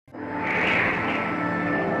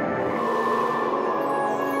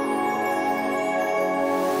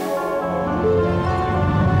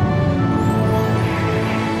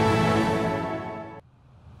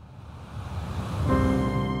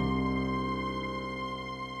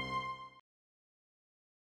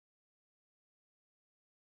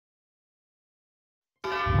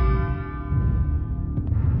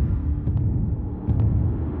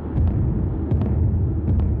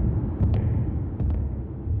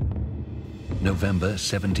November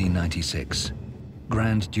 1796.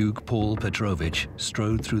 Grand Duke Paul Petrovich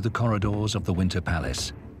strode through the corridors of the Winter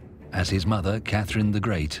Palace as his mother, Catherine the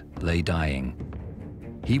Great, lay dying.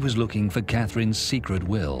 He was looking for Catherine's secret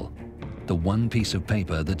will, the one piece of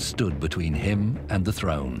paper that stood between him and the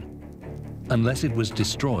throne. Unless it was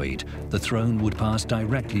destroyed, the throne would pass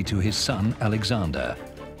directly to his son Alexander,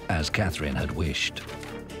 as Catherine had wished.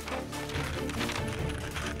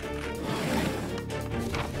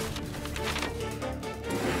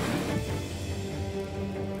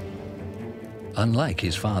 Unlike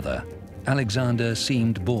his father, Alexander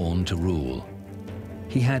seemed born to rule.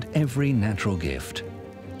 He had every natural gift: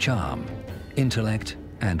 charm, intellect,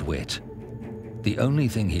 and wit. The only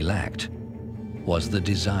thing he lacked was the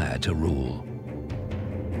desire to rule.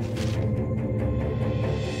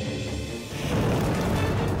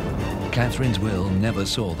 Catherine's will never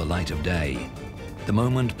saw the light of day. The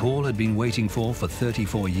moment Paul had been waiting for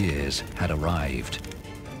 34 years had arrived.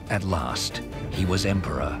 At last, he was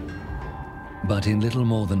emperor. But in little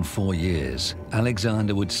more than 4 years,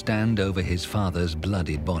 Alexander would stand over his father's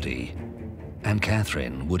bloodied body, and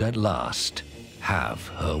Catherine would at last have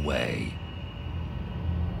her way.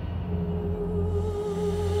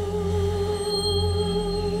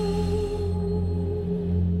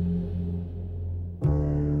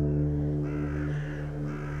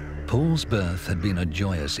 Paul's birth had been a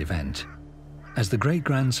joyous event. As the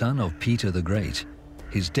great-grandson of Peter the Great,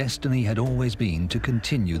 his destiny had always been to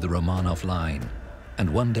continue the Romanov line and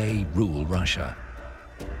one day rule Russia.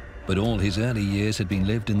 But all his early years had been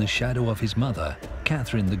lived in the shadow of his mother,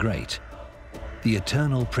 Catherine the Great. The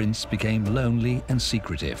eternal prince became lonely and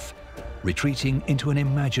secretive, retreating into an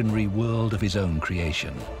imaginary world of his own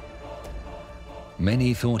creation.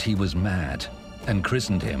 Many thought he was mad and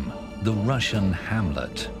christened him the Russian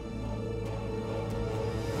Hamlet.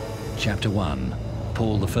 Chapter 1.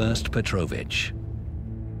 Paul I Petrovich.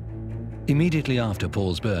 Immediately after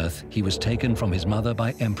Paul's birth, he was taken from his mother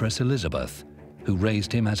by Empress Elizabeth, who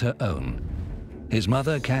raised him as her own. His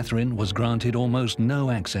mother, Catherine, was granted almost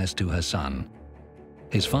no access to her son.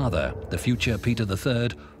 His father, the future Peter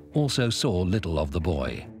III, also saw little of the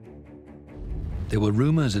boy. There were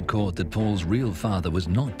rumors at court that Paul's real father was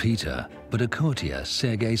not Peter, but a courtier,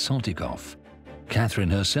 Sergei Saltykov.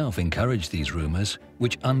 Catherine herself encouraged these rumors,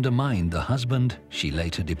 which undermined the husband she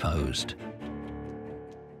later deposed.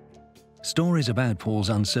 Stories about Paul's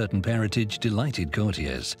uncertain parentage delighted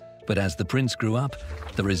courtiers, but as the prince grew up,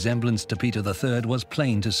 the resemblance to Peter III was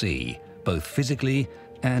plain to see, both physically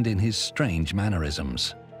and in his strange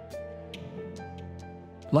mannerisms.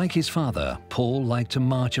 Like his father, Paul liked to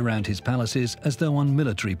march around his palaces as though on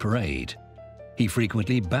military parade. He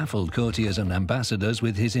frequently baffled courtiers and ambassadors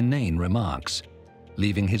with his inane remarks,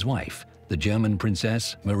 leaving his wife, the German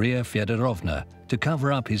princess Maria Feodorovna, to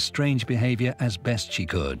cover up his strange behavior as best she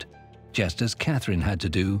could, just as Catherine had to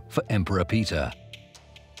do for Emperor Peter.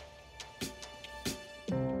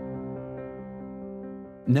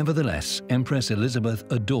 Nevertheless, Empress Elizabeth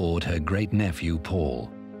adored her great-nephew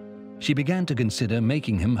Paul. She began to consider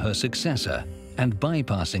making him her successor and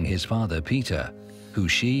bypassing his father Peter, who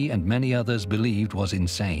she and many others believed was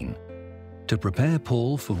insane. To prepare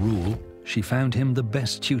Paul for rule, she found him the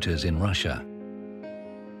best tutors in Russia.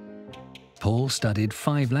 Paul studied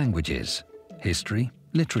 5 languages: history,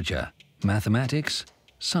 literature, mathematics,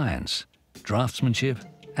 science, draftsmanship,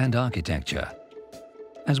 and architecture,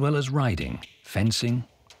 as well as riding, fencing,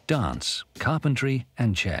 dance, carpentry,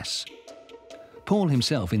 and chess. Paul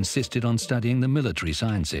himself insisted on studying the military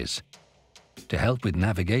sciences. To help with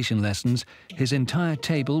navigation lessons, his entire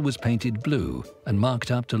table was painted blue and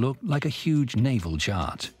marked up to look like a huge naval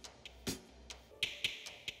chart.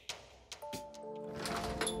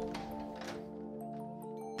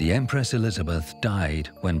 The Empress Elizabeth died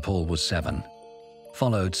when Paul was 7,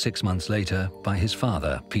 followed 6 months later by his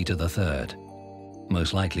father, Peter III,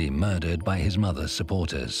 most likely murdered by his mother's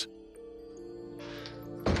supporters.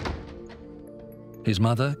 His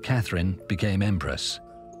mother, Catherine, became empress.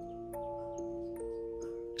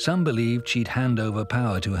 Some believed she'd hand over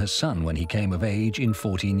power to her son when he came of age in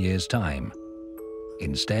 14 years' time.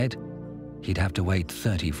 Instead, he'd have to wait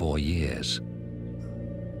 34 years.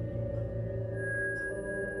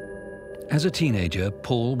 As a teenager,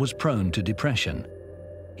 Paul was prone to depression.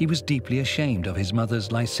 He was deeply ashamed of his mother's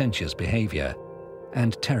licentious behavior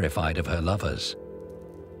and terrified of her lovers.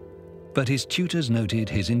 But his tutors noted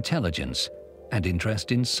his intelligence and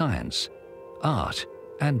interest in science, art,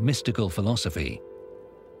 and mystical philosophy.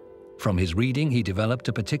 From his reading, he developed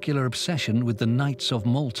a particular obsession with the Knights of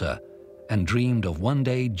Malta and dreamed of one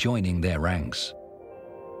day joining their ranks.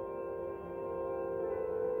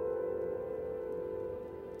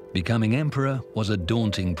 Becoming emperor was a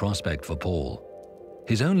daunting prospect for Paul.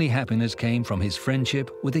 His only happiness came from his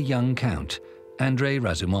friendship with a young count, Andrei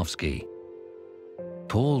Razumovsky.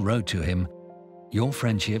 Paul wrote to him, "Your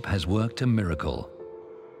friendship has worked a miracle.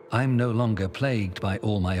 I'm no longer plagued by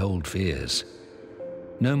all my old fears.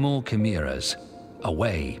 No more chimeras,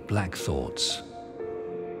 away black thoughts."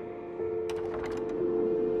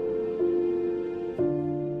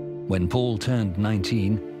 When Paul turned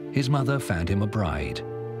 19, his mother found him a bride,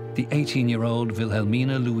 the 18-year-old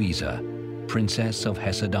Wilhelmina Luisa, Princess of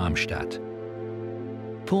Hesse-Darmstadt.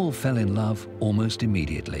 Paul fell in love almost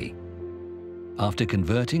immediately. After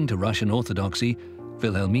converting to Russian Orthodoxy,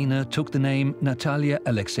 Wilhelmina took the name Natalia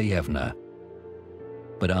Alexeyevna.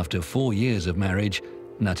 But after 4 years of marriage,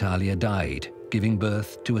 Natalia died, giving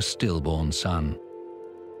birth to a stillborn son.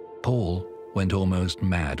 Paul went almost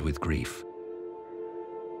mad with grief.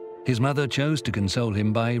 His mother chose to console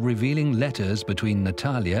him by revealing letters between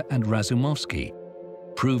Natalia and Razumovsky,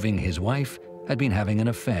 proving his wife had been having an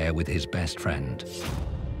affair with his best friend.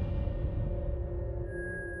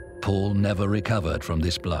 Paul never recovered from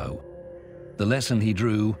this blow. The lesson he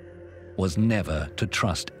drew was never to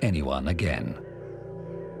trust anyone again.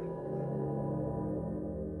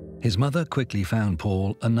 His mother quickly found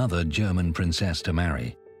Paul another German princess to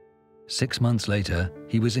marry. 6 months later,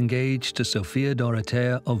 he was engaged to Sophia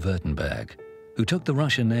Dorothea of Württemberg, who took the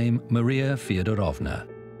Russian name Maria Fyodorovna.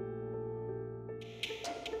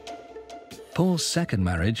 Paul's second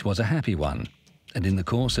marriage was a happy one, and in the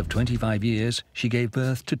course of 25 years, she gave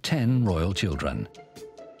birth to 10 royal children.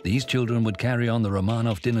 These children would carry on the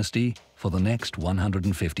Romanov dynasty for the next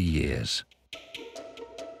 150 years.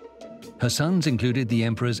 Her sons included the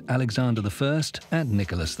emperors Alexander I and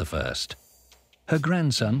Nicholas I. Her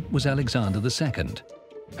grandson was Alexander II,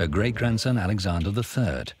 her great-grandson Alexander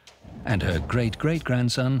III, and her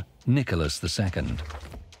great-great-grandson Nicholas II.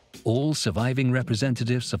 All surviving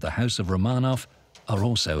representatives of the House of Romanov are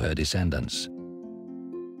also her descendants.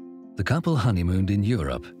 The couple honeymooned in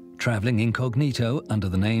Europe, traveling incognito under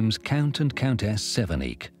the names Count and Countess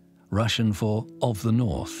Severnik, Russian for "of the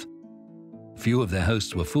North." Few of their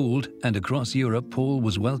hosts were fooled, and across Europe Paul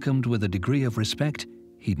was welcomed with a degree of respect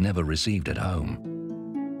he'd never received at home.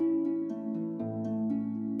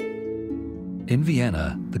 In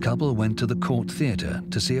Vienna, the couple went to the Court Theatre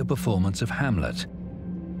to see a performance of Hamlet.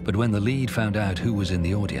 But when the lead found out who was in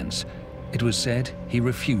the audience, it was said he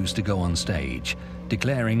refused to go on stage,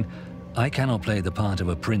 declaring, "I cannot play the part of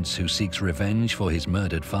a prince who seeks revenge for his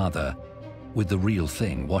murdered father, with the real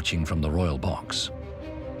thing watching from the royal box."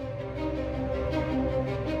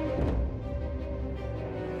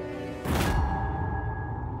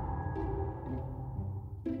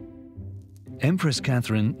 Empress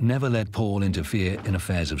Catherine never let Paul interfere in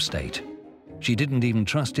affairs of state. She didn't even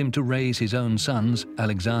trust him to raise his own sons,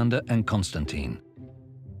 Alexander and Constantine.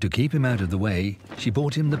 To keep him out of the way, she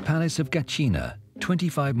bought him the Palace of Gatchina,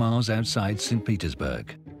 25 miles outside St.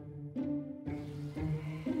 Petersburg.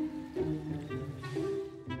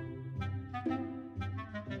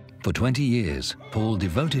 For 20 years, Paul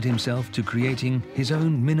devoted himself to creating his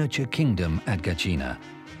own miniature kingdom at Gatchina.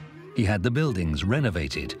 He had the buildings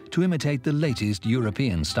renovated to imitate the latest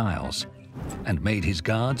European styles, and made his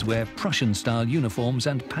guards wear Prussian-style uniforms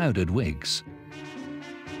and powdered wigs.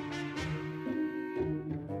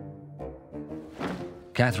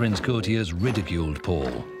 Catherine's courtiers ridiculed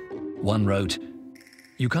Paul. One wrote,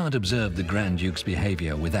 "You can't observe the Grand Duke's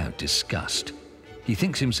behavior without disgust. He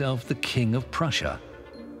thinks himself the King of Prussia.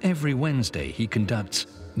 Every Wednesday he conducts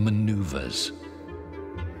maneuvers."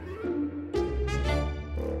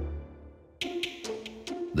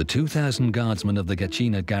 The 2,000 guardsmen of the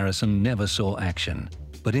Gatchina garrison never saw action,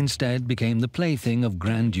 but instead became the plaything of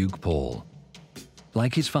Grand Duke Paul.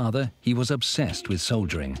 Like his father, he was obsessed with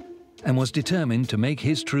soldiering and was determined to make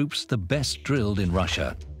his troops the best drilled in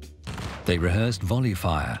Russia. They rehearsed volley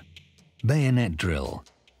fire, bayonet drill,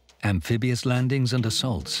 amphibious landings and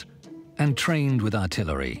assaults, and trained with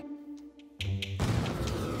artillery.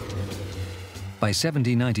 By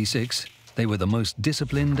 1796, they were the most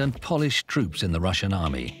disciplined and polished troops in the Russian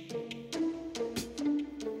army.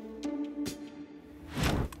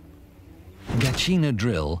 Gatchina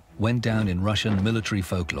drill went down in Russian military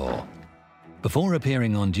folklore. Before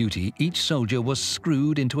appearing on duty, each soldier was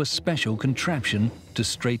screwed into a special contraption to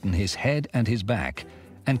straighten his head and his back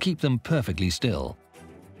and keep them perfectly still.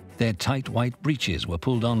 Their tight white breeches were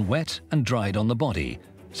pulled on wet and dried on the body,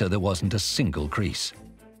 so there wasn't a single crease.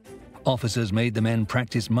 Officers made the men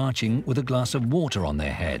practice marching with a glass of water on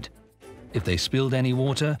their head. If they spilled any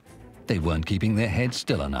water, they weren't keeping their heads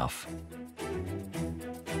still enough.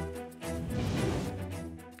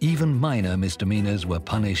 Even minor misdemeanors were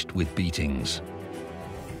punished with beatings.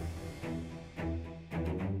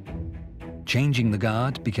 Changing the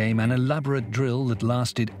guard became an elaborate drill that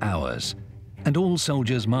lasted hours, and all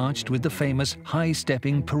soldiers marched with the famous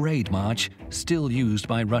high-stepping parade march still used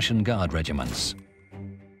by Russian Guard regiments.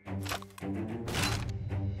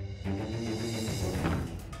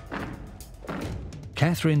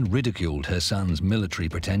 Catherine ridiculed her son's military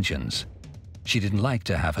pretensions. She didn't like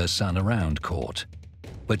to have her son around court,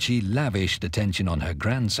 but she lavished attention on her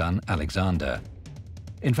grandson, Alexander.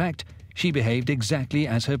 In fact, she behaved exactly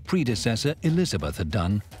as her predecessor Elizabeth had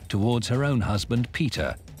done towards her own husband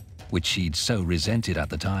Peter, which she'd so resented at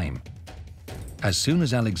the time. As soon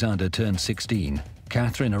as Alexander turned 16,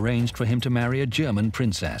 Catherine arranged for him to marry a German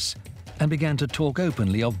princess and began to talk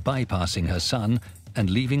openly of bypassing her son and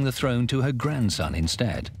leaving the throne to her grandson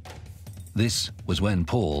instead. This was when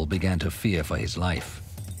Paul began to fear for his life.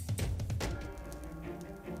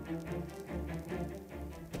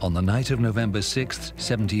 On the night of November 6,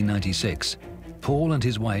 1796, Paul and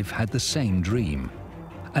his wife had the same dream.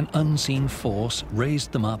 An unseen force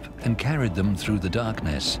raised them up and carried them through the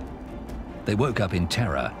darkness. They woke up in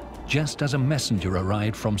terror just as a messenger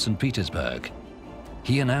arrived from St. Petersburg.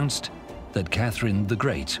 He announced that Catherine the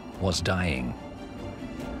Great was dying.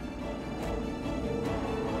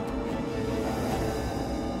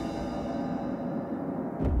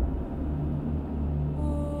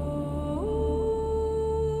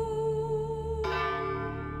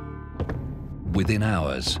 Within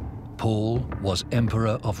hours, Paul was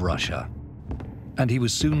Emperor of Russia, and he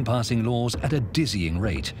was soon passing laws at a dizzying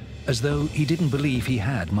rate, as though he didn't believe he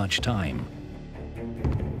had much time.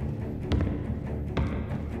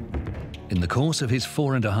 In the course of his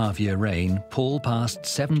 4.5-year reign, Paul passed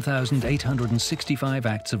 7,865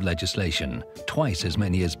 acts of legislation, twice as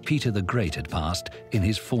many as Peter the Great had passed in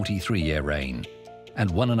his 43-year reign, and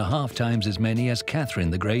 1.5 times as many as Catherine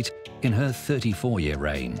the Great in her 34-year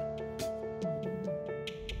reign.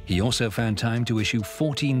 He also found time to issue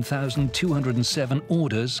 14,207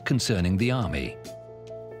 orders concerning the army.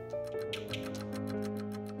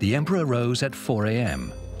 The emperor rose at 4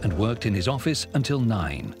 a.m. and worked in his office until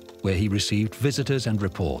 9, where he received visitors and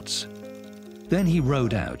reports. Then he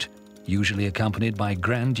rode out, usually accompanied by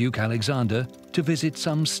Grand Duke Alexander, to visit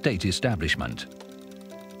some state establishment.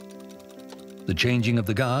 The changing of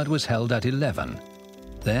the guard was held at 11.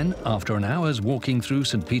 Then, after an hour's walking through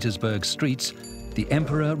St. Petersburg streets, the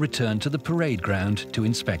emperor returned to the parade ground to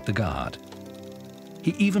inspect the guard.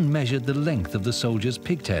 He even measured the length of the soldiers'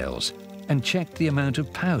 pigtails and checked the amount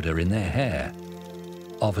of powder in their hair.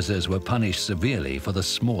 Officers were punished severely for the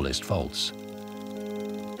smallest faults.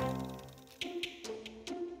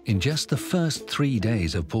 In just the first 3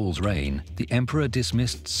 days of Paul's reign, the emperor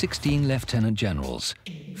dismissed 16 lieutenant generals,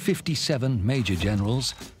 57 major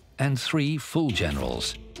generals, and 3 full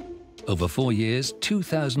generals. Over 4 years,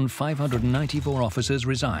 2,594 officers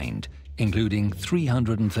resigned, including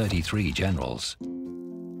 333 generals.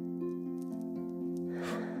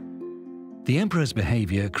 The emperor's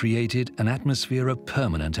behavior created an atmosphere of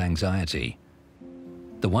permanent anxiety.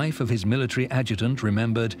 The wife of his military adjutant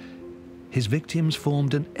remembered, his victims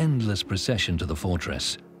formed an endless procession to the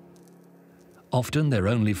fortress. Often their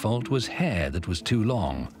only fault was hair that was too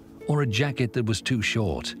long, or a jacket that was too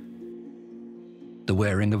short. The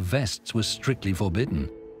wearing of vests was strictly forbidden.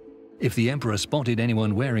 If the emperor spotted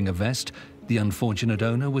anyone wearing a vest, the unfortunate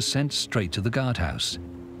owner was sent straight to the guardhouse.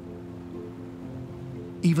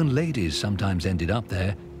 Even ladies sometimes ended up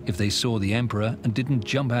there if they saw the emperor and didn't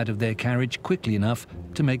jump out of their carriage quickly enough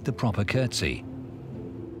to make the proper curtsy.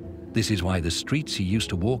 This is why the streets he used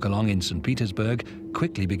to walk along in St. Petersburg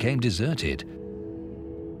quickly became deserted.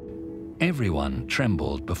 Everyone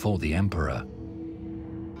trembled before the emperor.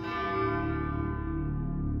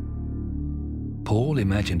 Paul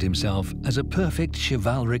imagined himself as a perfect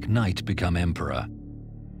chivalric knight become emperor,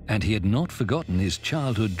 and he had not forgotten his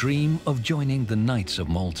childhood dream of joining the Knights of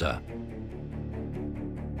Malta.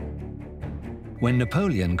 When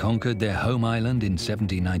Napoleon conquered their home island in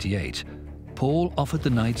 1798, Paul offered the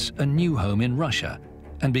Knights a new home in Russia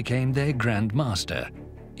and became their Grand Master,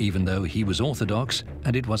 even though he was Orthodox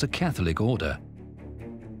and it was a Catholic order.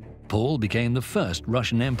 Paul became the first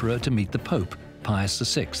Russian emperor to meet the Pope, Pius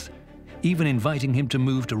VI, even inviting him to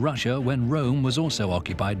move to Russia when Rome was also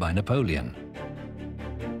occupied by Napoleon.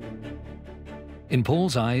 In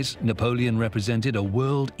Paul's eyes, Napoleon represented a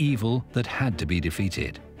world evil that had to be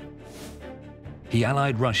defeated. He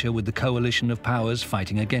allied Russia with the coalition of powers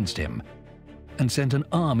fighting against him and sent an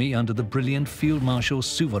army under the brilliant Field Marshal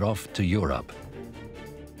Suvorov to Europe.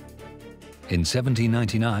 In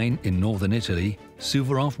 1799, in northern Italy,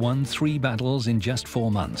 Suvorov won 3 battles in just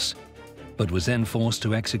 4 months, but was then forced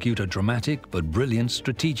to execute a dramatic but brilliant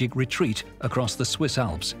strategic retreat across the Swiss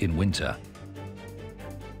Alps in winter.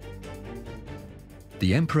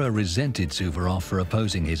 The emperor resented Suvorov for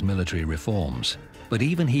opposing his military reforms, but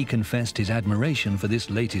even he confessed his admiration for this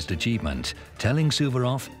latest achievement, telling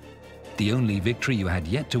Suvorov, "The only victory you had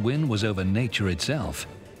yet to win was over nature itself.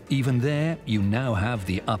 Even there, you now have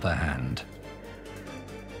the upper hand."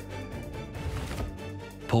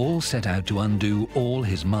 Paul set out to undo all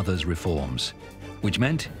his mother's reforms, which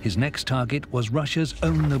meant his next target was Russia's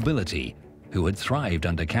own nobility, who had thrived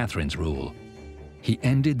under Catherine's rule. He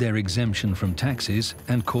ended their exemption from taxes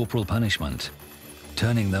and corporal punishment,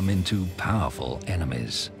 turning them into powerful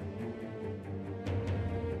enemies.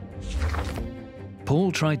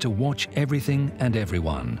 Paul tried to watch everything and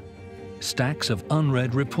everyone. Stacks of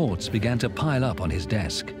unread reports began to pile up on his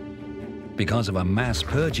desk. Because of a mass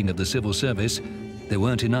purging of the civil service, there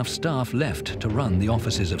weren't enough staff left to run the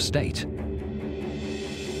offices of state.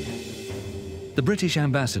 The British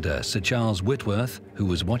ambassador, Sir Charles Whitworth, who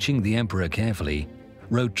was watching the emperor carefully,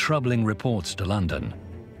 wrote troubling reports to London.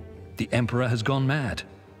 The emperor has gone mad.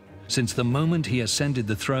 Since the moment he ascended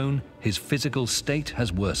the throne, his physical state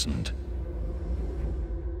has worsened.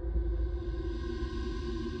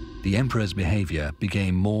 The emperor's behavior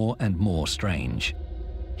became more and more strange.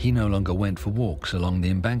 He no longer went for walks along the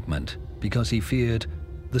embankment because he feared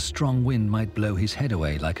the strong wind might blow his head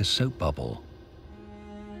away like a soap bubble.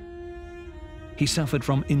 He suffered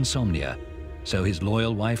from insomnia, so his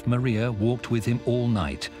loyal wife Maria walked with him all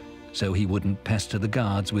night so he wouldn't pester the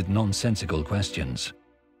guards with nonsensical questions.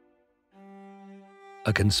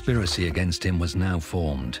 A conspiracy against him was now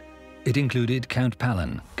formed. It included Count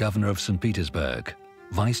Palin, governor of St. Petersburg,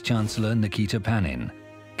 Vice-Chancellor Nikita Panin,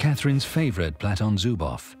 Catherine's favorite Platon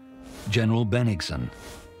Zubov, General Bennigsen,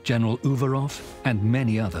 General Uvarov, and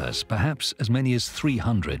many others, perhaps as many as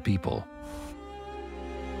 300 people.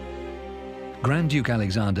 Grand Duke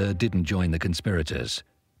Alexander didn't join the conspirators,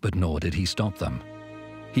 but nor did he stop them.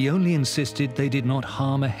 He only insisted they did not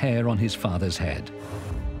harm a hair on his father's head.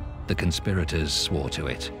 The conspirators swore to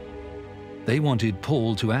it. They wanted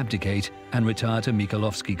Paul to abdicate and retire to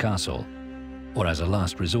Mikhailovsky Castle, or as a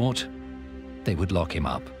last resort, they would lock him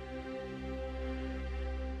up.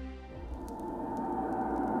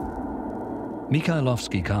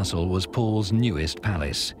 Mikhailovsky Castle was Paul's newest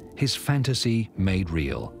palace, his fantasy made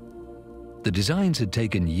real. The designs had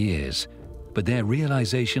taken years, but their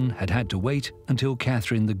realization had had to wait until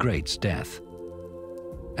Catherine the Great's death.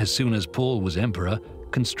 As soon as Paul was emperor,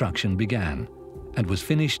 construction began, and was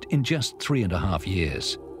finished in just 3.5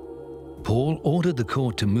 years. Paul ordered the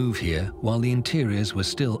court to move here while the interiors were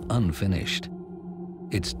still unfinished.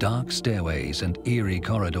 Its dark stairways and eerie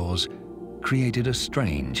corridors created a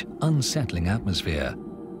strange, unsettling atmosphere,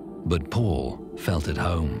 but Paul felt at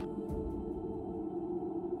home.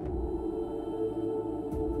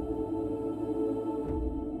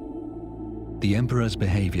 The emperor's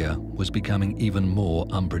behavior was becoming even more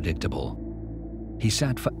unpredictable. He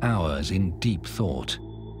sat for hours in deep thought.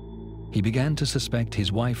 He began to suspect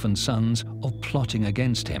his wife and sons of plotting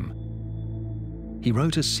against him. He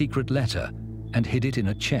wrote a secret letter and hid it in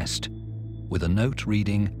a chest, with a note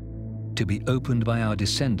reading, "To be opened by our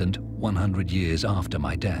descendant 100 years after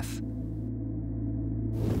my death."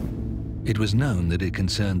 It was known that it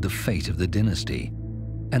concerned the fate of the dynasty,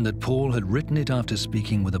 and that Paul had written it after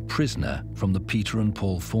speaking with a prisoner from the Peter and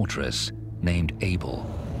Paul fortress named Abel.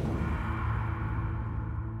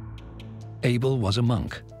 Abel was a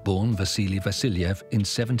monk, born Vasily Vasilyev in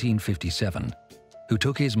 1757, who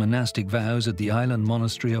took his monastic vows at the island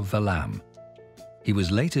monastery of Valam. He was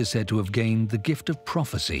later said to have gained the gift of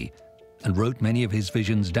prophecy and wrote many of his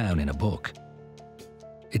visions down in a book.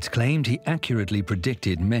 It's claimed he accurately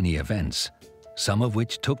predicted many events, some of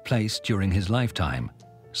which took place during his lifetime,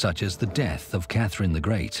 such as the death of Catherine the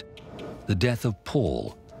Great, the death of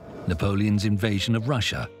Paul, Napoleon's invasion of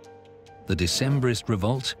Russia, the Decembrist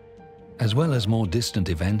revolt, as well as more distant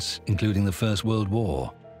events including the First World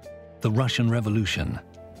War, the Russian Revolution,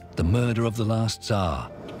 the murder of the last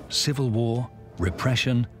Tsar, civil war,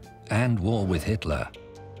 repression, and war with Hitler.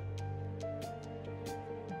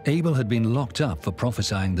 Abel had been locked up for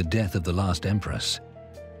prophesying the death of the last empress,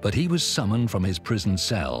 but he was summoned from his prison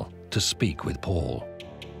cell to speak with Paul.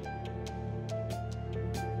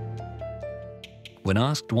 When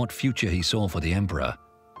asked what future he saw for the emperor,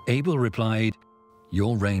 Abel replied,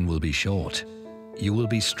 "Your reign will be short. You will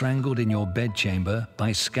be strangled in your bedchamber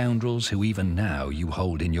by scoundrels who even now you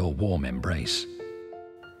hold in your warm embrace."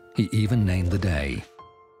 He even named the day,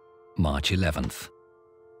 March 11th.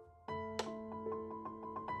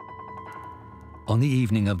 On the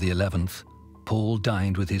evening of the 11th, Paul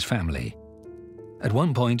dined with his family. At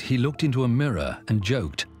one point, he looked into a mirror and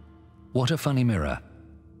joked, "What a funny mirror.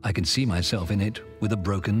 I can see myself in it with a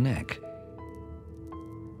broken neck."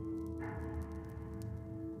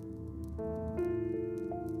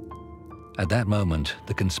 At that moment,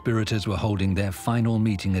 the conspirators were holding their final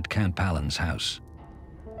meeting at Count Palan's house.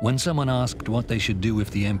 When someone asked what they should do if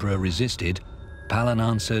the emperor resisted, Palan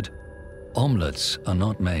answered, "Omelets are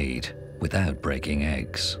not made without breaking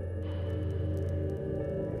eggs."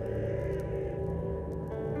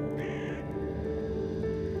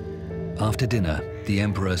 After dinner, the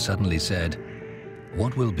emperor suddenly said,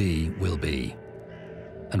 "What will be,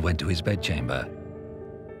 and went to his bedchamber.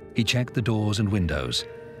 He checked the doors and windows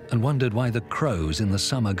and wondered why the crows in the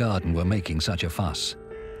summer garden were making such a fuss.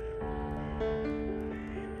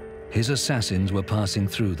 His assassins were passing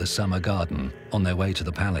through the summer garden on their way to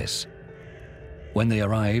the palace. When they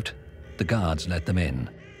arrived, the guards let them in.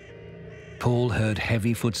 Paul heard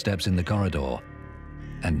heavy footsteps in the corridor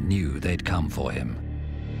and knew they'd come for him.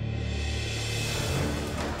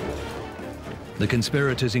 The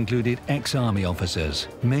conspirators included ex-army officers,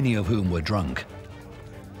 many of whom were drunk.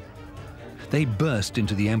 They burst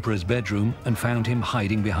into the emperor's bedroom and found him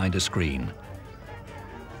hiding behind a screen.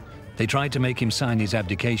 They tried to make him sign his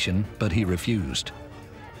abdication, but he refused.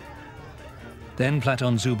 Then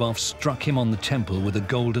Platon Zubov struck him on the temple with a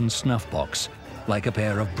golden snuff box, like a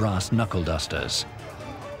pair of brass knuckle dusters.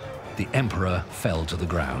 The emperor fell to the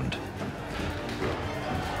ground.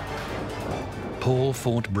 Paul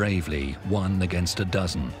fought bravely, 1 against a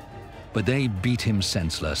dozen, but they beat him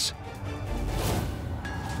senseless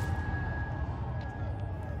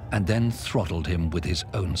and then throttled him with his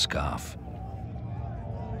own scarf.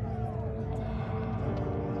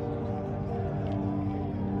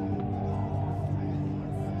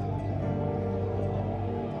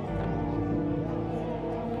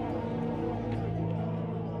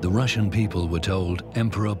 The Russian people were told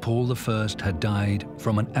Emperor Paul I had died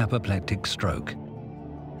from an apoplectic stroke.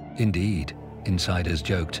 Indeed, insiders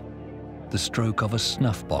joked, the stroke of a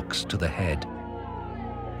snuff box to the head.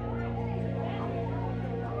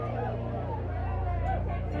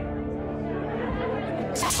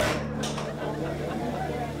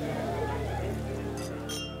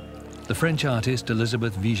 The French artist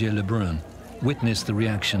Elisabeth Vigée-Lebrun witnessed the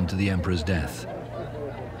reaction to the emperor's death.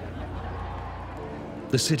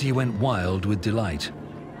 The city went wild with delight.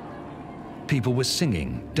 People were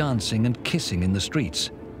singing, dancing, and kissing in the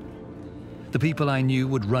streets. The people I knew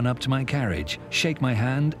would run up to my carriage, shake my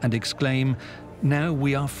hand, and exclaim, "Now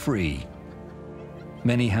we are free."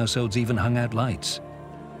 Many households even hung out lights.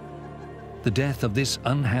 The death of this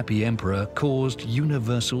unhappy emperor caused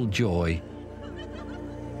universal joy.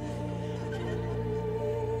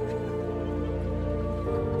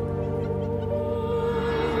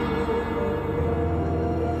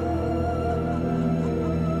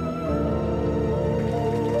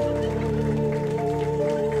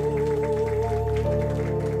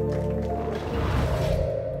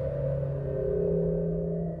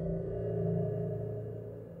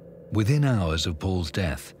 Within hours of Paul's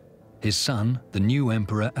death, his son, the new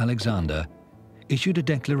Emperor Alexander, issued a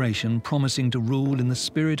declaration promising to rule in the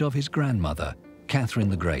spirit of his grandmother, Catherine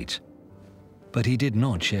the Great. But he did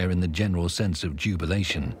not share in the general sense of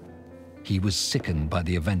jubilation. He was sickened by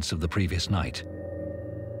the events of the previous night.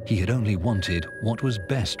 He had only wanted what was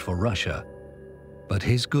best for Russia, but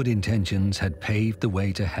his good intentions had paved the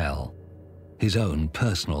way to hell, his own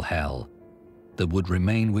personal hell, that would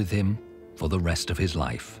remain with him for the rest of his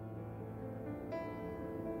life.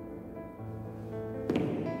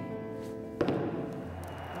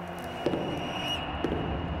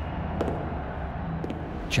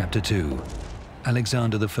 Chapter 2.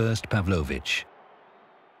 Alexander I Pavlovich.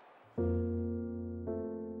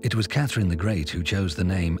 It was Catherine the Great who chose the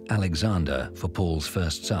name Alexander for Paul's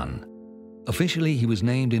first son. Officially, he was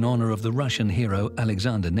named in honor of the Russian hero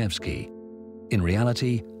Alexander Nevsky. In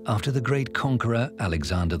reality, after the great conqueror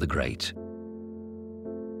Alexander the Great.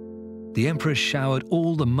 The Empress showered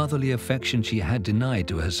all the motherly affection she had denied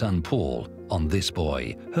to her son Paul on this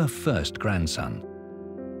boy, her first grandson.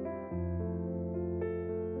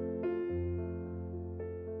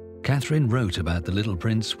 Catherine wrote about the little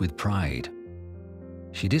prince with pride.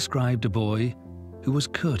 She described a boy who was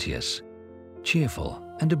courteous, cheerful,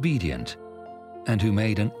 and obedient, and who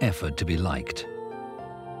made an effort to be liked.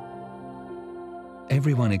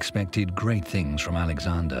 Everyone expected great things from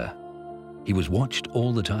Alexander. He was watched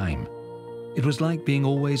all the time. It was like being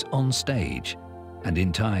always on stage, and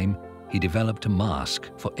in time, he developed a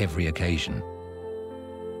mask for every occasion.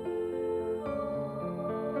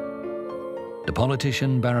 The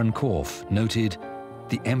politician Baron Korff noted,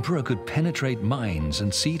 "The emperor could penetrate minds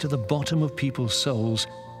and see to the bottom of people's souls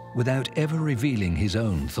without ever revealing his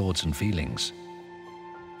own thoughts and feelings."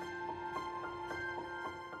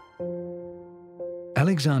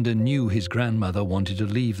 Alexander knew his grandmother wanted to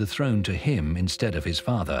leave the throne to him instead of his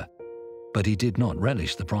father, but he did not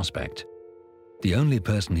relish the prospect. The only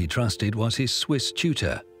person he trusted was his Swiss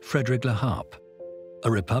tutor, Frederick Le Harpe. A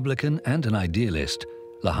Republican and an idealist,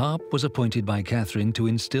 Le Harpe was appointed by Catherine to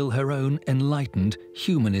instill her own enlightened,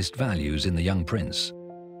 humanist values in the young prince.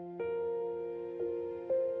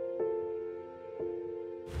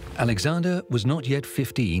 Alexander was not yet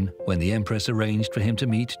 15 when the Empress arranged for him to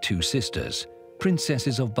meet two sisters,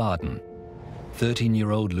 Princesses of Baden,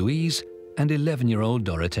 13-year-old Louise and 11-year-old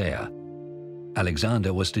Dorothea.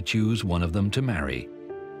 Alexander was to choose one of them to marry.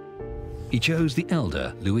 He chose the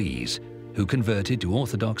elder, Louise, who converted to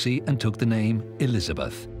Orthodoxy and took the name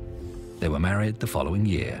Elizabeth. They were married the following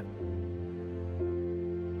year.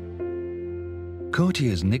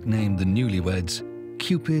 Courtiers nicknamed the newlyweds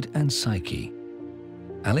Cupid and Psyche.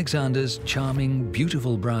 Alexander's charming,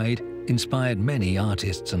 beautiful bride inspired many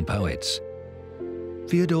artists and poets.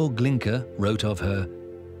 Fyodor Glinka wrote of her,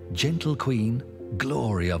 "Gentle queen,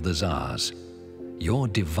 glory of the Tsars, your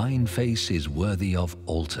divine face is worthy of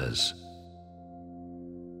altars."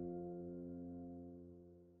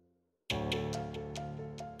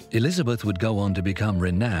 Elizabeth would go on to become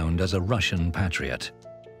renowned as a Russian patriot.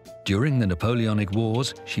 During the Napoleonic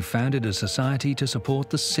Wars, she founded a society to support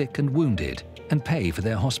the sick and wounded and pay for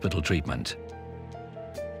their hospital treatment.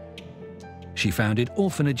 She founded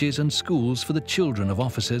orphanages and schools for the children of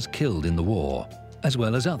officers killed in the war, as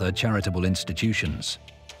well as other charitable institutions.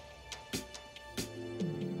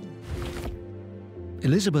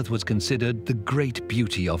 Elizabeth was considered the great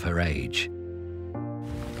beauty of her age.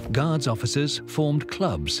 Guards officers formed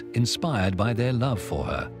clubs inspired by their love for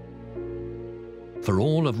her. For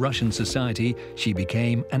all of Russian society, she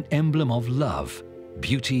became an emblem of love,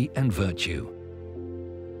 beauty, and virtue.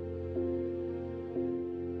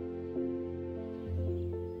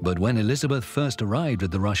 But when Elizabeth first arrived at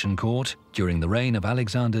the Russian court during the reign of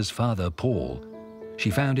Alexander's father Paul, she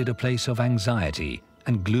found it a place of anxiety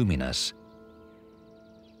and gloominess.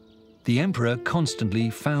 The emperor constantly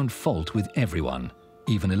found fault with everyone,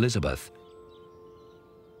 even Elizabeth.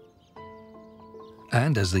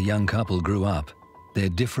 And as the young couple grew up, their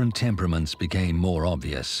different temperaments became more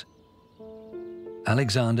obvious.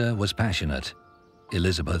 Alexander was passionate,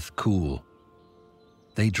 Elizabeth cool.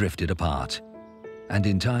 They drifted apart, and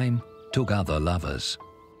in time took other lovers.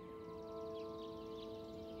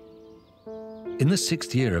 In the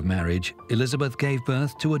 6th year of marriage, Elizabeth gave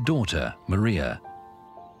birth to a daughter, Maria,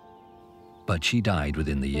 but she died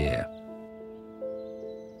within the year.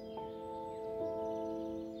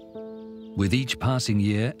 With each passing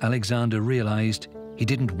year, Alexander realized he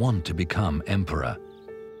didn't want to become emperor.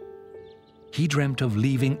 He dreamt of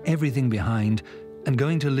leaving everything behind and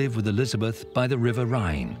going to live with Elizabeth by the River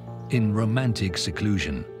Rhine, in romantic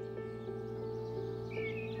seclusion.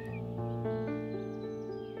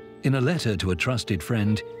 In a letter to a trusted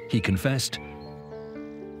friend, he confessed,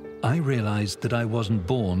 "I realized that I wasn't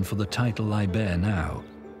born for the title I bear now,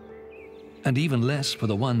 and even less for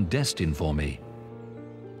the one destined for me.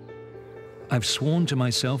 I've sworn to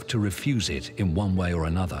myself to refuse it in one way or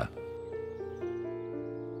another."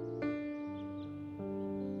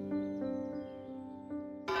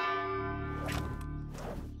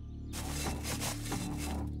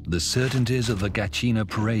 The certainties of the Gatchina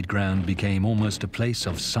parade ground became almost a place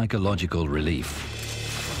of psychological relief.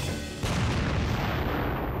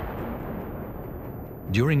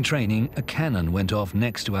 During training, a cannon went off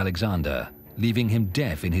next to Alexander, leaving him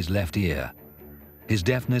deaf in his left ear. His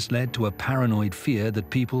deafness led to a paranoid fear that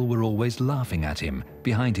people were always laughing at him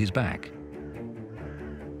behind his back.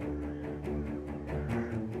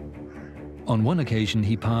 On one occasion,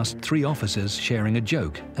 he passed 3 officers sharing a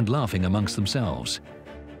joke and laughing amongst themselves.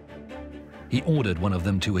 He ordered one of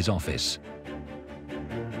them to his office.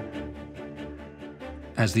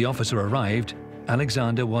 As the officer arrived,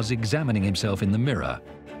 Alexander was examining himself in the mirror.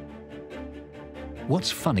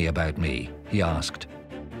 "What's funny about me?" he asked.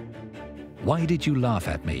 "Why did you laugh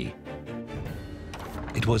at me?"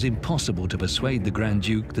 It was impossible to persuade the Grand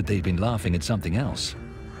Duke that they'd been laughing at something else.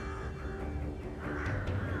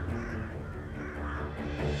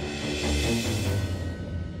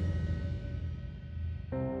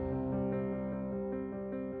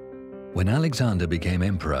 When Alexander became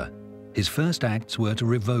emperor, his first acts were to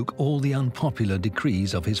revoke all the unpopular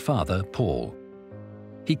decrees of his father, Paul.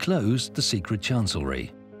 He closed the secret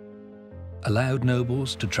chancellery, allowed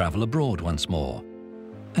nobles to travel abroad once more,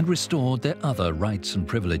 and restored their other rights and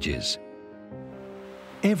privileges.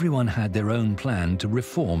 Everyone had their own plan to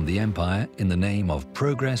reform the empire in the name of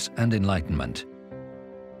progress and enlightenment.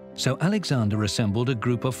 So Alexander assembled a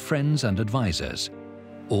group of friends and advisors,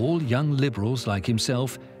 all young liberals like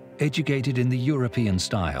himself, educated in the European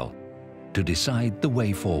style, to decide the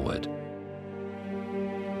way forward.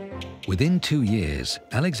 Within 2 years,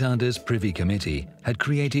 Alexander's Privy Committee had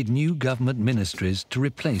created new government ministries to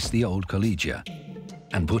replace the old collegia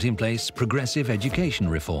and put in place progressive education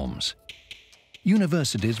reforms.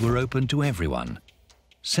 Universities were open to everyone,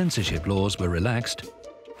 censorship laws were relaxed,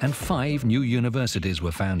 and 5 new universities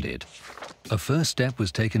were founded. A first step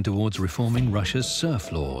was taken towards reforming Russia's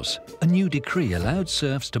serf laws. A new decree allowed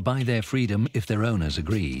serfs to buy their freedom if their owners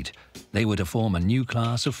agreed. They were to form a new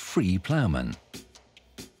class of free ploughmen.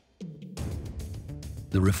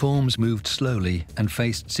 The reforms moved slowly and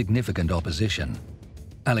faced significant opposition.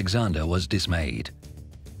 Alexander was dismayed.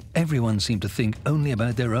 Everyone seemed to think only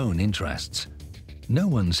about their own interests. No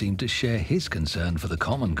one seemed to share his concern for the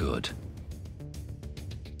common good.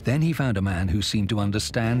 Then he found a man who seemed to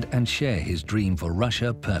understand and share his dream for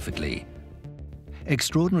Russia perfectly.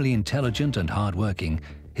 Extraordinarily intelligent and hard-working,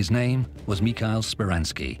 his name was Mikhail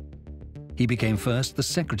Speransky. He became first the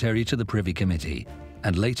secretary to the Privy Committee,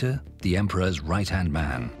 and later the emperor's right-hand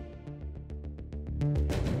man.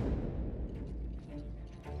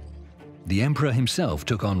 The emperor himself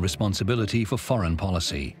took on responsibility for foreign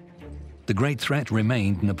policy. The great threat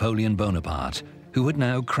remained Napoleon Bonaparte, who had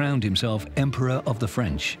now crowned himself Emperor of the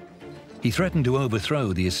French. He threatened to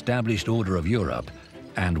overthrow the established order of Europe,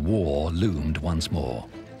 and war loomed once more.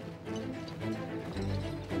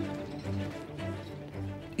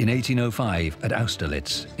 In 1805, at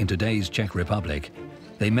Austerlitz, in today's Czech Republic,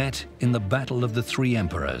 they met in the Battle of the Three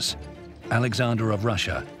Emperors, Alexander of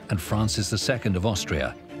Russia and Francis II of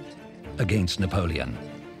Austria, against Napoleon.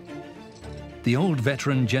 The old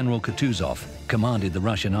veteran General Kutuzov commanded the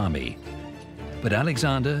Russian army, but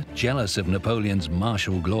Alexander, jealous of Napoleon's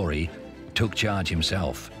martial glory, took charge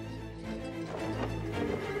himself.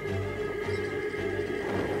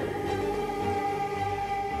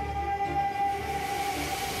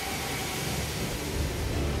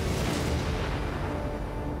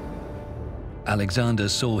 Alexander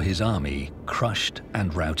saw his army crushed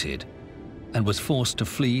and routed, and was forced to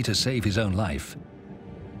flee to save his own life.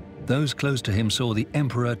 Those close to him saw the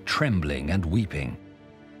emperor trembling and weeping.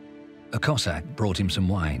 A Cossack brought him some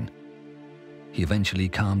wine. He eventually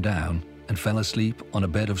calmed down and fell asleep on a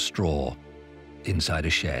bed of straw inside a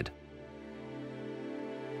shed.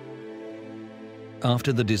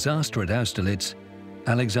 After the disaster at Austerlitz,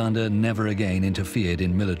 Alexander never again interfered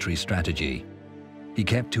in military strategy. He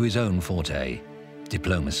kept to his own forte,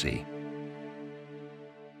 diplomacy.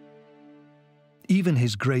 Even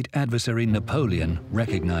his great adversary Napoleon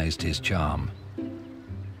recognized his charm.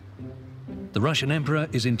 The Russian emperor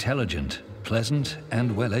is intelligent, pleasant,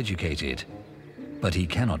 and well-educated, but he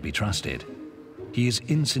cannot be trusted. He is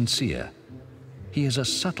insincere. He is a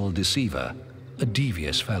subtle deceiver, a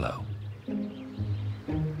devious fellow.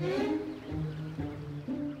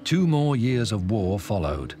 2 more years of war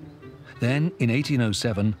followed. Then, in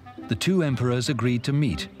 1807, the 2 emperors agreed to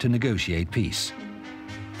meet to negotiate peace.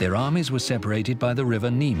 Their armies were separated by the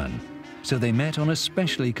river Niemen, so they met on a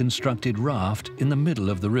specially constructed raft in the middle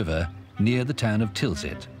of the river near the town of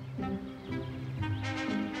Tilsit.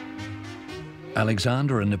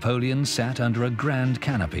 Alexander and Napoleon sat under a grand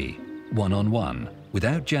canopy, one-on-one,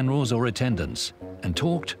 without generals or attendants, and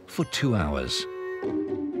talked for 2 hours.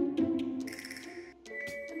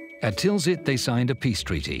 At Tilsit, they signed a peace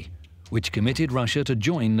treaty, which committed Russia to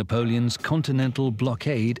join Napoleon's continental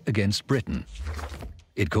blockade against Britain.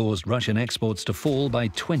 It caused Russian exports to fall by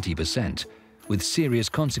 20%, with serious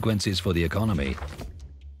consequences for the economy.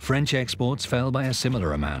 French exports fell by a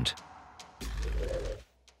similar amount.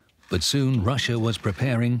 But soon Russia was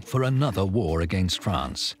preparing for another war against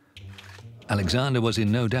France. Alexander was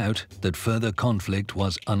in no doubt that further conflict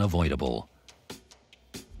was unavoidable.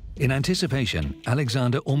 In anticipation,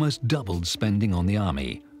 Alexander almost doubled spending on the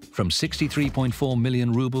army, from 63.4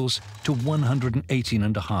 million rubles to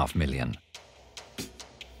 118.5 million.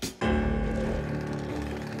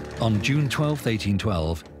 On June 12,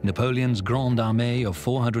 1812, Napoleon's Grande Armée of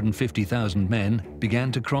 450,000 men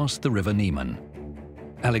began to cross the river Niemen.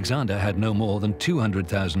 Alexander had no more than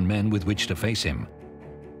 200,000 men with which to face him.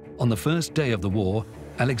 On the first day of the war,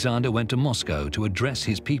 Alexander went to Moscow to address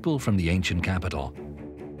his people from the ancient capital.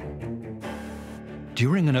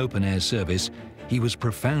 During an open-air service, he was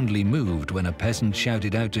profoundly moved when a peasant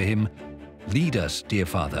shouted out to him, "Lead us, dear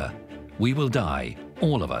father. We will die,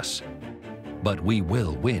 all of us. But we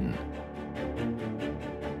will win."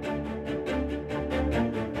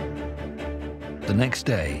 The next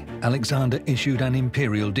day, Alexander issued an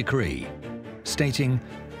imperial decree, stating,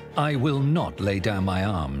 "I will not lay down my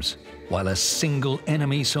arms while a single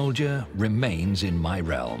enemy soldier remains in my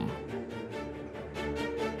realm."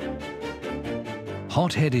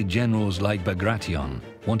 Hot-headed generals like Bagration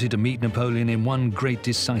wanted to meet Napoleon in one great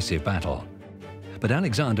decisive battle. But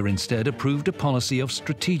Alexander instead approved a policy of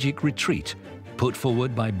strategic retreat put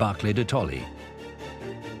forward by Barclay de Tolly.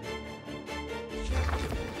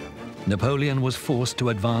 Napoleon was forced to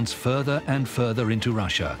advance further and further into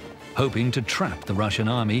Russia, hoping to trap the Russian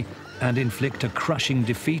army and inflict a crushing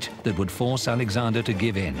defeat that would force Alexander to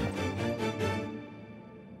give in.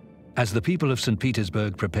 As the people of St.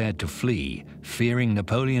 Petersburg prepared to flee, fearing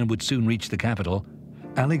Napoleon would soon reach the capital,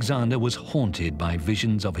 Alexander was haunted by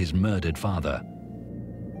visions of his murdered father.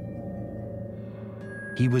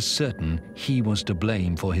 He was certain he was to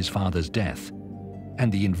blame for his father's death,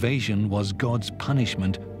 and the invasion was God's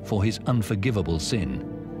punishment for his unforgivable sin.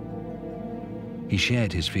 He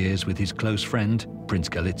shared his fears with his close friend, Prince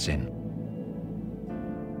Golitsyn.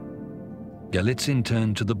 Golitsyn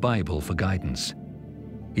turned to the Bible for guidance.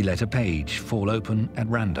 He let a page fall open at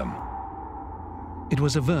random. It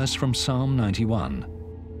was a verse from Psalm 91.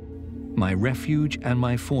 "My refuge and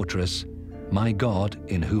my fortress, my God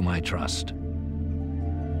in whom I trust."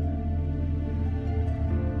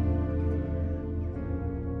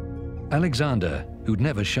 Alexander, who'd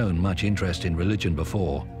never shown much interest in religion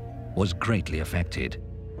before, was greatly affected.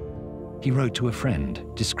 He wrote to a friend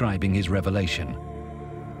describing his revelation.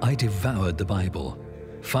 "I devoured the Bible,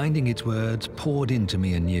 finding its words poured into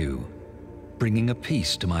me anew, bringing a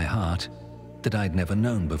peace to my heart that I'd never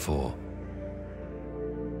known before."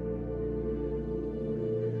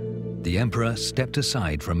 The emperor stepped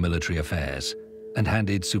aside from military affairs and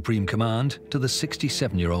handed supreme command to the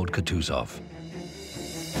 67-year-old Kutuzov.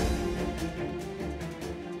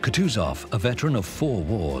 Kutuzov, a veteran of 4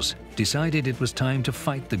 wars, decided it was time to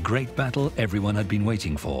fight the great battle everyone had been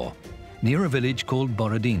waiting for, near a village called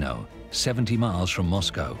Borodino, 70 miles from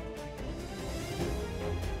Moscow.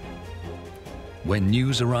 When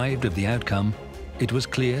news arrived of the outcome, it was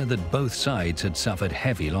clear that both sides had suffered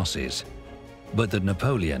heavy losses, but that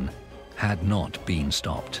Napoleon had not been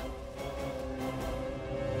stopped.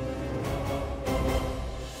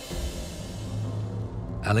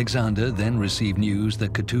 Alexander then received news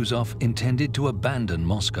that Kutuzov intended to abandon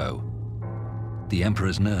Moscow. The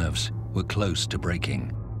emperor's nerves were close to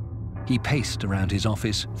breaking. He paced around his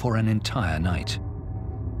office for an entire night.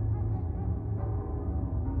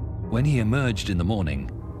 When he emerged in the morning,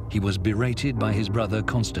 he was berated by his brother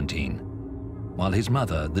Constantine, while his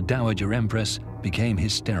mother, the Dowager Empress, became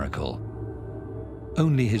hysterical.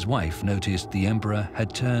 Only his wife noticed the emperor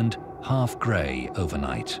had turned half grey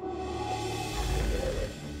overnight.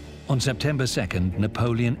 On September 2nd,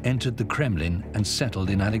 Napoleon entered the Kremlin and settled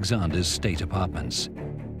in Alexander's state apartments.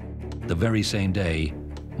 The very same day,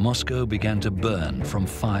 Moscow began to burn from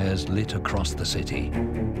fires lit across the city.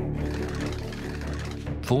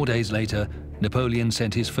 4 days later, Napoleon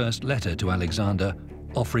sent his first letter to Alexander,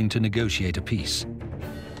 offering to negotiate a peace.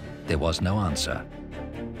 There was no answer.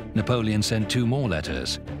 Napoleon sent 2 more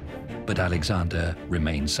letters, but Alexander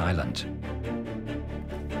remained silent.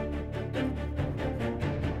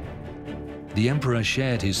 The emperor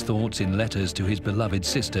shared his thoughts in letters to his beloved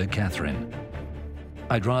sister, Catherine.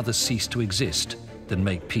 "I'd rather cease to exist than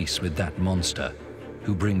make peace with that monster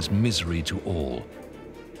who brings misery to all.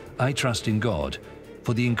 I trust in God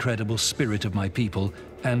for the incredible spirit of my people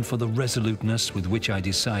and for the resoluteness with which I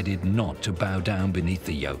decided not to bow down beneath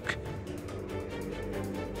the yoke."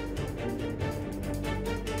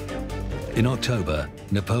 In October,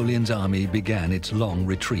 Napoleon's army began its long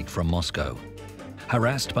retreat from Moscow.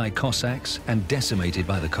 Harassed by Cossacks and decimated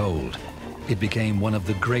by the cold, it became one of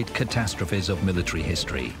the great catastrophes of military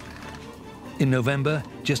history. In November,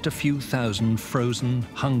 just a few thousand frozen,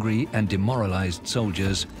 hungry, and demoralized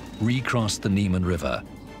soldiers recrossed the Niemen River,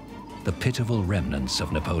 the pitiful remnants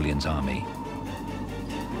of Napoleon's army.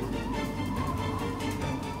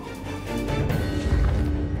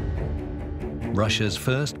 Russia's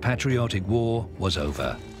first patriotic war was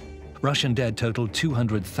over. Russian dead totaled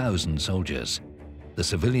 200,000 soldiers. The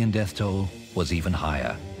civilian death toll was even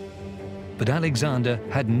higher. But Alexander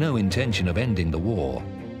had no intention of ending the war.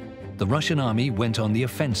 The Russian army went on the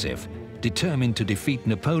offensive, determined to defeat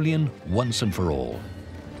Napoleon once and for all.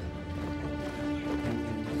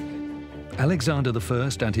 Alexander I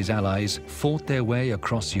and his allies fought their way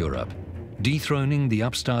across Europe, dethroning the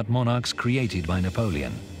upstart monarchs created by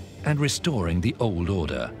Napoleon and restoring the old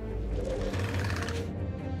order.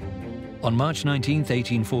 On March 19,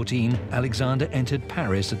 1814, Alexander entered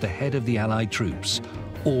Paris at the head of the Allied troops,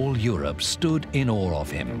 all Europe stood in awe of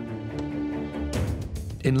him.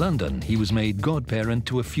 In London, he was made godparent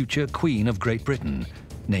to a future Queen of Great Britain,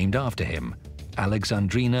 named after him,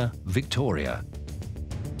 Alexandrina Victoria.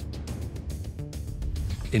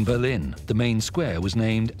 In Berlin, the main square was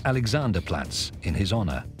named Alexanderplatz in his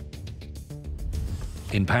honor.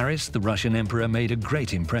 In Paris, the Russian emperor made a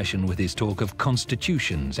great impression with his talk of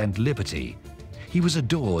constitutions and liberty. He was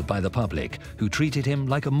adored by the public, who treated him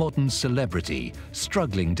like a modern celebrity,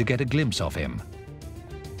 struggling to get a glimpse of him.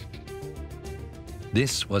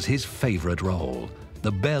 This was his favorite role,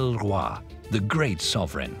 the Bel Roi, the great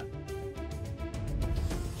sovereign.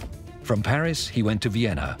 From Paris, he went to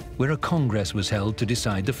Vienna, where a congress was held to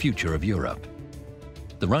decide the future of Europe.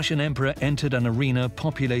 The Russian emperor entered an arena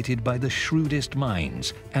populated by the shrewdest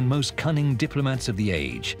minds and most cunning diplomats of the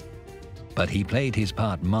age. But he played his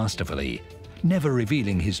part masterfully, never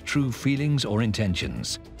revealing his true feelings or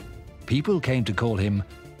intentions. People came to call him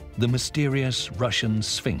the mysterious Russian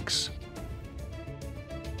Sphinx.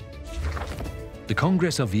 The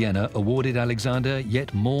Congress of Vienna awarded Alexander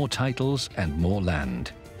yet more titles and more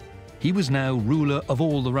land. He was now ruler of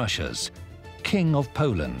all the Russias, King of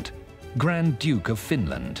Poland, Grand Duke of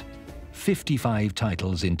Finland, 55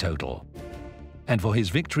 titles in total. And for his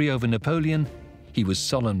victory over Napoleon, he was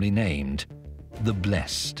solemnly named the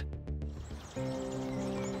Blessed.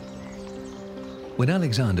 When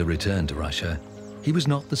Alexander returned to Russia, he was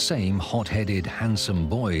not the same hot-headed, handsome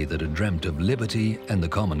boy that had dreamt of liberty and the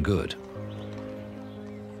common good.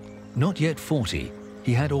 Not yet 40,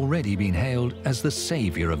 he had already been hailed as the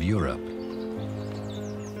savior of Europe.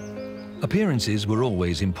 Appearances were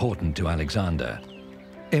always important to Alexander.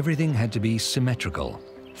 Everything had to be symmetrical,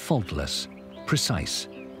 faultless, precise.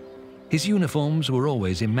 His uniforms were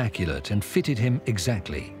always immaculate and fitted him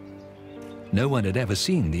exactly. No one had ever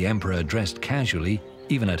seen the emperor dressed casually,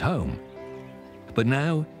 even at home. But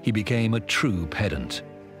now he became a true pedant.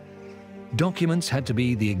 Documents had to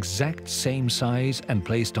be the exact same size and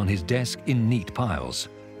placed on his desk in neat piles.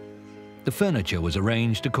 The furniture was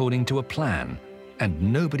arranged according to a plan, and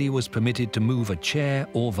nobody was permitted to move a chair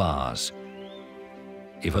or vase.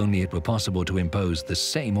 If only it were possible to impose the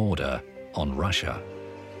same order on Russia.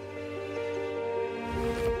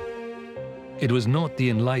 It was not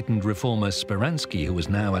the enlightened reformer Speransky who was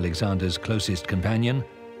now Alexander's closest companion,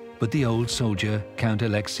 but the old soldier Count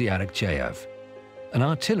Alexei Arakcheyev, an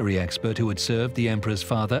artillery expert who had served the emperor's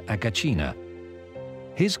father Akachina.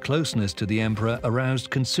 His closeness to the emperor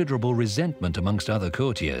aroused considerable resentment amongst other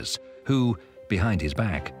courtiers, who, behind his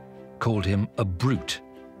back, called him a brute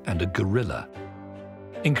and a guerrilla.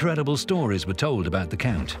 Incredible stories were told about the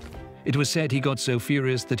Count. It was said he got so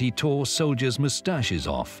furious that he tore soldiers' moustaches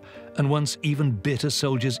off, and once even bit a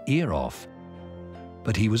soldier's ear off.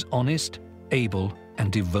 But he was honest, able,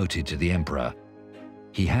 and devoted to the emperor.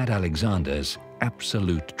 He had Alexander's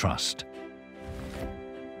absolute trust.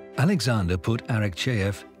 Alexander put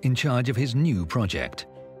Arakcheyev in charge of his new project,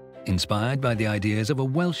 inspired by the ideas of a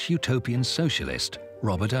Welsh utopian socialist,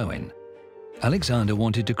 Robert Owen. Alexander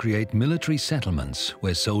wanted to create military settlements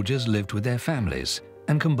where soldiers lived with their families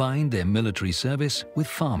and combined their military service with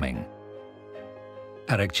farming.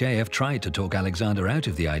 Arakcheyev tried to talk Alexander out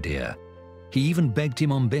of the idea. He even begged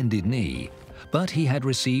him on bended knee, but he had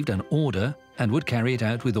received an order and would carry it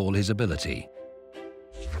out with all his ability.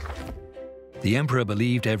 The emperor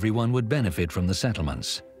believed everyone would benefit from the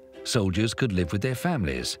settlements. Soldiers could live with their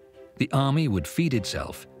families. The army would feed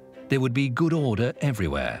itself. There would be good order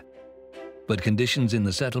everywhere. But conditions in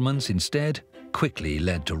the settlements instead quickly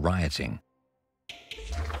led to rioting.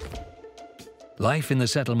 Life in the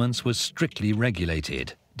settlements was strictly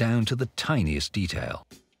regulated, down to the tiniest detail.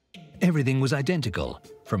 Everything was identical,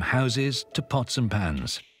 from houses to pots and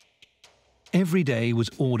pans. Every day was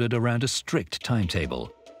ordered around a strict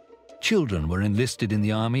timetable. Children were enlisted in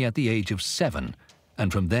the army at the age of 7,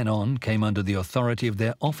 and from then on came under the authority of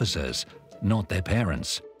their officers, not their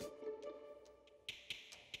parents.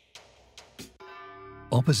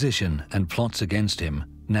 Opposition and plots against him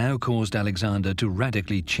now caused Alexander to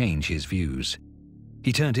radically change his views.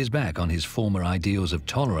 He turned his back on his former ideals of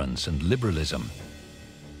tolerance and liberalism.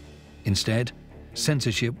 Instead,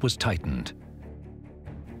 censorship was tightened.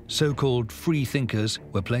 So-called free thinkers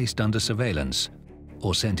were placed under surveillance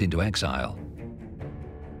or sent into exile.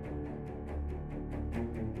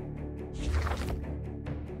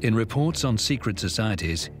 In reports on secret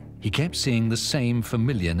societies, he kept seeing the same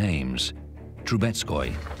familiar names: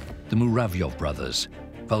 Trubetskoy, the Muravyov brothers,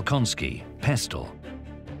 Volkonsky, Pestel.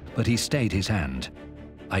 But he stayed his hand.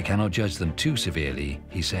 "I cannot judge them too severely,"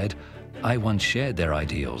 he said. "I once shared their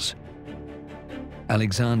ideals."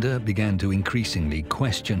 Alexander began to increasingly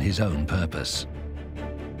question his own purpose.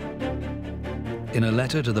 In a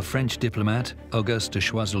letter to the French diplomat Auguste de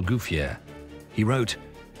Choiseul-Gouffier, he wrote,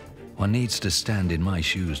 "One needs to stand in my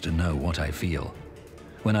shoes to know what I feel.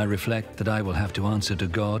 When I reflect that I will have to answer to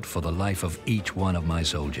God for the life of each one of my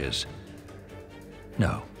soldiers.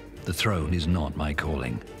 No, the throne is not my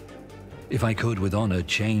calling. If I could with honor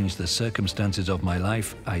change the circumstances of my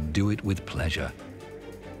life, I'd do it with pleasure.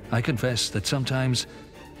 I confess that sometimes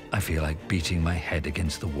I feel like beating my head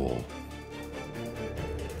against the wall."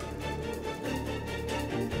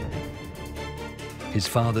 His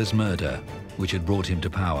father's murder, which had brought him to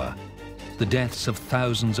power, the deaths of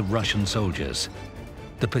thousands of Russian soldiers,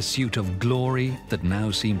 the pursuit of glory that now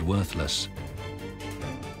seemed worthless.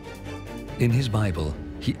 In his Bible,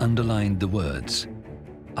 he underlined the words,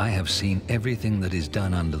 "I have seen everything that is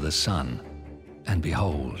done under the sun, and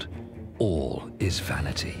behold, all is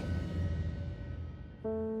vanity."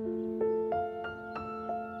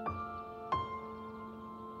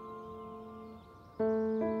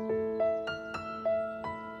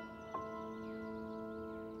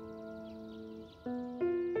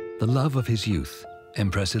 The love of his youth,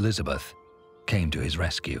 Empress Elizabeth, came to his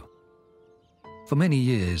rescue. For many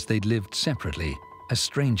years they'd lived separately as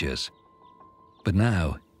strangers, but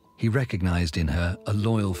now he recognized in her a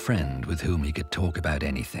loyal friend with whom he could talk about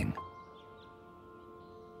anything.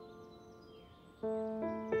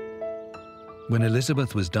 When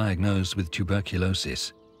Elizabeth was diagnosed with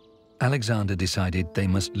tuberculosis, Alexander decided they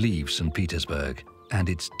must leave St. Petersburg and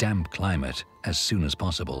its damp climate as soon as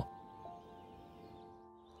possible.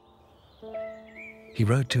 He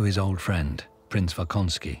wrote to his old friend, Prince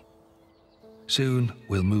Volkonsky, "Soon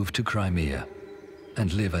we'll move to Crimea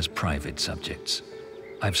and live as private subjects.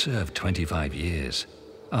 I've served 25 years.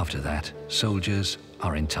 After that, soldiers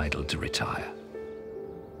are entitled to retire."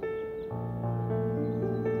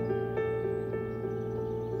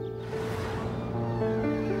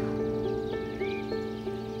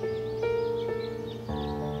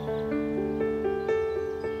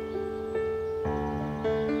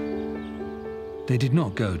 They did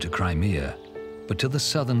not go to Crimea, but to the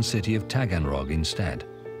southern city of Taganrog instead.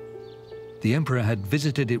 The emperor had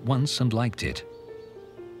visited it once and liked it.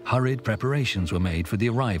 Hurried preparations were made for the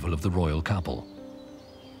arrival of the royal couple.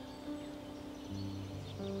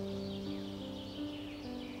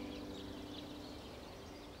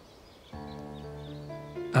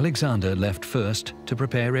 Alexander left first to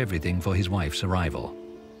prepare everything for his wife's arrival.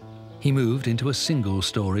 He moved into a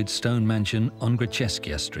single-storied stone mansion on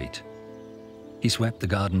Gracheskia Street. He swept the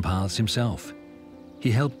garden paths himself. He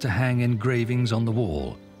helped to hang engravings on the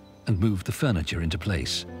wall and moved the furniture into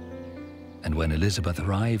place. And when Elizabeth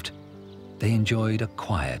arrived, they enjoyed a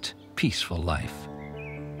quiet, peaceful life.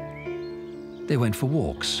 They went for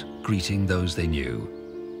walks, greeting those they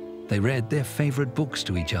knew. They read their favorite books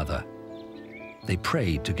to each other. They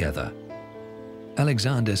prayed together.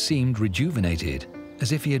 Alexander seemed rejuvenated,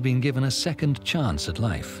 as if he had been given a second chance at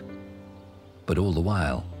life. But all the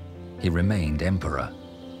while, he remained emperor.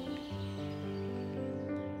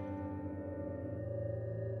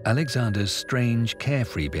 Alexander's strange,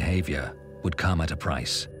 carefree behavior would come at a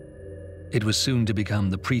price. It was soon to become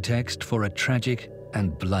the pretext for a tragic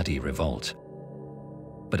and bloody revolt.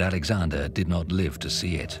 But Alexander did not live to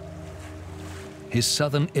see it. His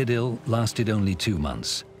southern idyll lasted only 2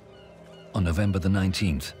 months. On November the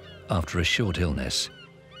 19th, after a short illness,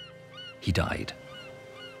 he died.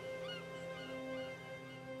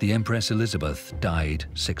 The Empress Elizabeth died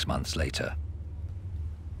 6 months later.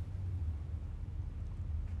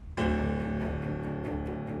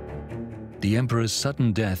 The emperor's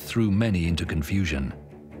sudden death threw many into confusion.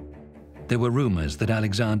 There were rumors that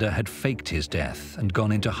Alexander had faked his death and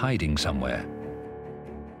gone into hiding somewhere.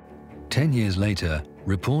 10 years later,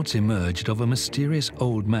 reports emerged of a mysterious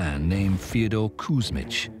old man named Fyodor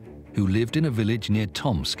Kuzmich, who lived in a village near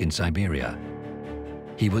Tomsk in Siberia.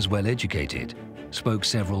 He was well educated, spoke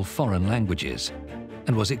several foreign languages,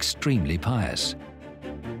 and was extremely pious.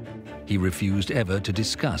 He refused ever to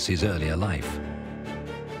discuss his earlier life.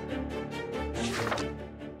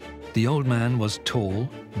 The old man was tall,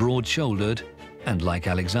 broad-shouldered, and like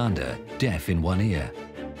Alexander, deaf in one ear.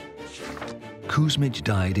 Kuzmich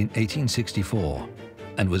died in 1864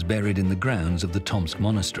 and was buried in the grounds of the Tomsk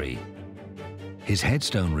monastery. His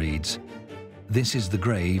headstone reads, "This is the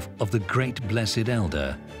grave of the great blessed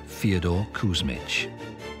elder, Fyodor Kuzmich."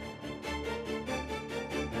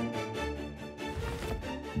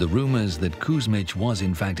 The rumors that Kuzmich was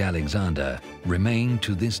in fact Alexander remain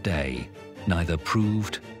to this day neither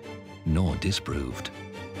proved nor disproved.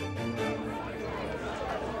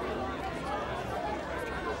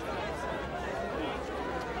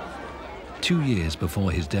 "2 years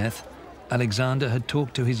before his death, Alexander had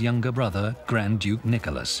talked to his younger brother, Grand Duke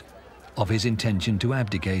Nicholas, of his intention to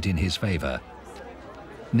abdicate in his favor.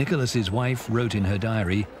 Nicholas's wife wrote in her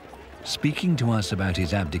diary, speaking to us about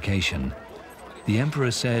his abdication, the emperor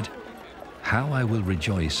said, "How I will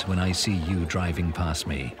rejoice when I see you driving past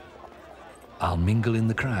me. I'll mingle in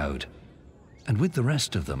the crowd, and with the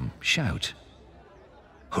rest of them shout,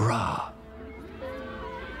 'Hurrah!'